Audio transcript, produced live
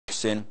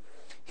Muhsin,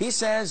 he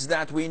says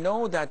that we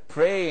know that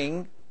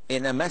praying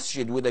in a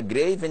masjid with a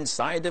grave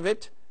inside of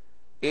it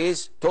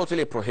is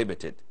totally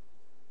prohibited,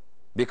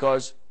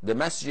 because the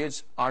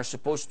masjids are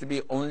supposed to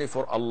be only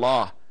for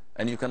Allah,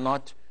 and you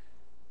cannot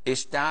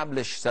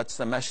establish such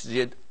a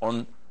masjid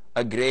on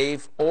a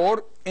grave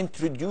or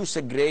introduce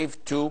a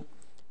grave to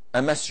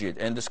a masjid.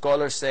 And the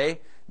scholars say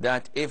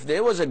that if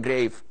there was a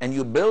grave and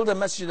you build a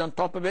masjid on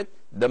top of it,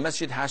 the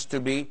masjid has to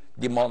be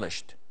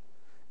demolished.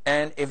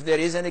 And if there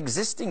is an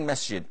existing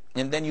masjid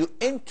and then you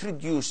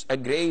introduce a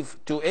grave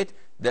to it,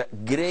 the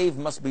grave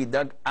must be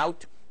dug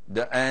out,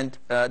 and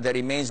the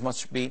remains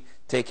must be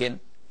taken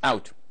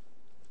out.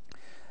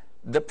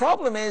 The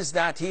problem is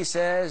that he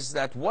says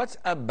that what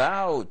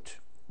about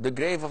the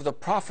grave of the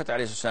Prophet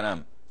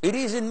ﷺ? It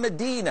is in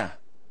Medina.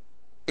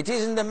 It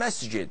is in the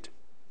masjid.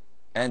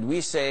 And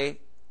we say,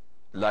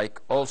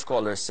 like all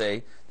scholars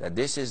say, that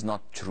this is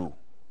not true.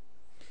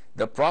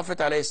 The Prophet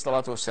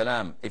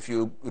ﷺ, if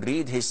you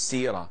read his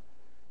seerah,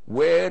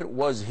 where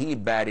was he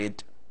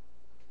buried?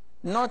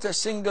 Not a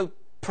single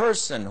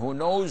person who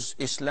knows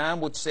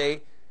Islam would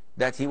say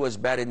that he was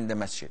buried in the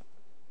masjid.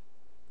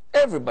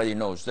 Everybody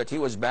knows that he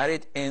was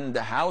buried in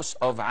the house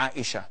of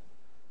Aisha.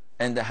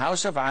 And the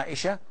house of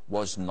Aisha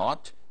was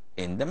not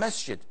in the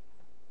masjid,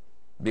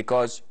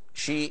 because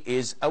she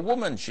is a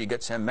woman. She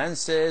gets her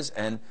menses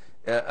and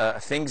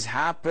things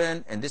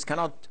happen, and this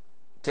cannot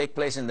take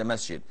place in the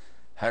masjid.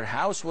 Her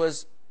house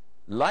was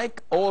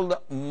like all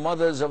the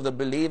mothers of the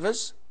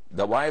believers,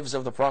 the wives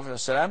of the Prophet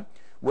ﷺ,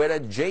 were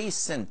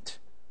adjacent.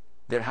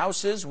 Their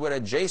houses were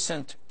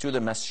adjacent to the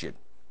masjid.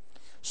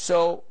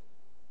 So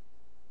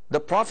the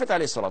Prophet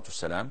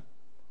ﷺ,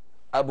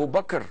 Abu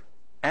Bakr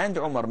and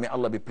Umar, may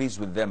Allah be pleased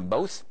with them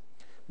both,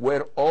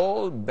 were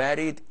all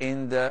buried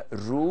in the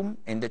room,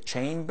 in the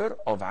chamber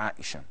of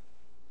Aisha.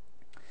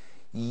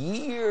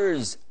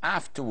 Years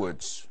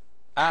afterwards,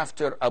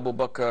 after Abu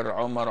Bakr,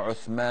 Umar,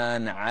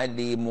 Uthman,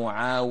 Ali,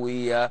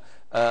 Muawiyah,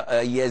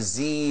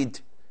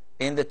 Yazid,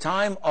 in the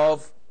time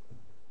of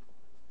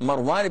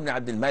Marwan ibn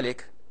Abdul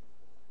Malik,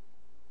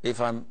 if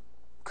I'm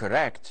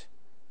correct,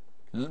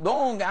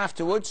 long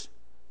afterwards,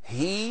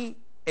 he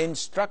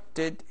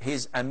instructed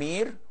his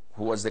Amir,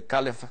 who was the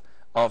Caliph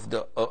of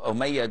the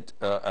Umayyad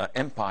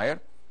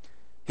Empire,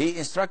 he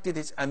instructed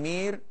his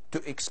Amir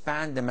to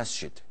expand the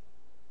masjid.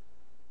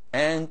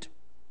 And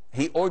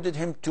he ordered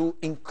him to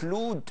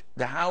include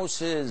the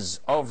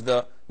houses of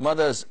the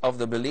mothers of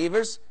the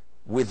believers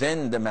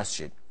within the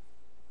masjid.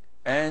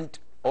 And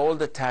all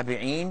the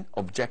tabi'een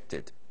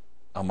objected.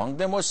 Among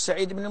them was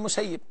Sa'id ibn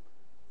Musayyib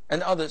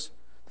and others.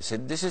 They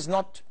said, this is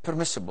not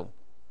permissible.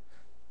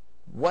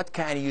 What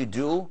can you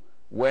do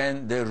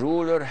when the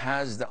ruler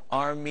has the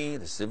army,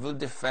 the civil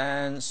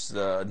defense,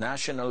 the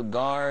National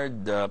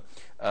Guard, the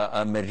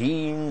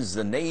Marines,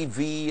 the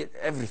Navy,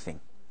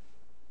 everything?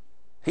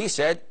 He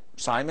said,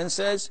 Simon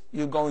says,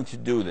 you're going to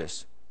do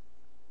this.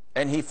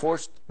 And he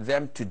forced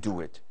them to do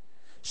it.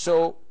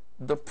 So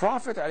the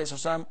Prophet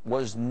ﷺ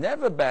was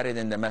never buried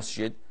in the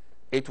masjid.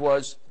 It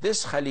was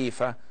this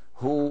Khalifa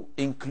who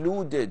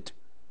included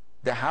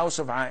the house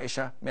of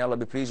Aisha, may Allah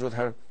be pleased with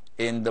her,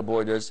 in the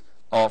borders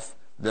of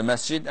the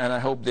masjid. And I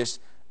hope this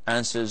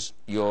answers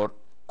your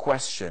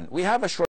question. We have a short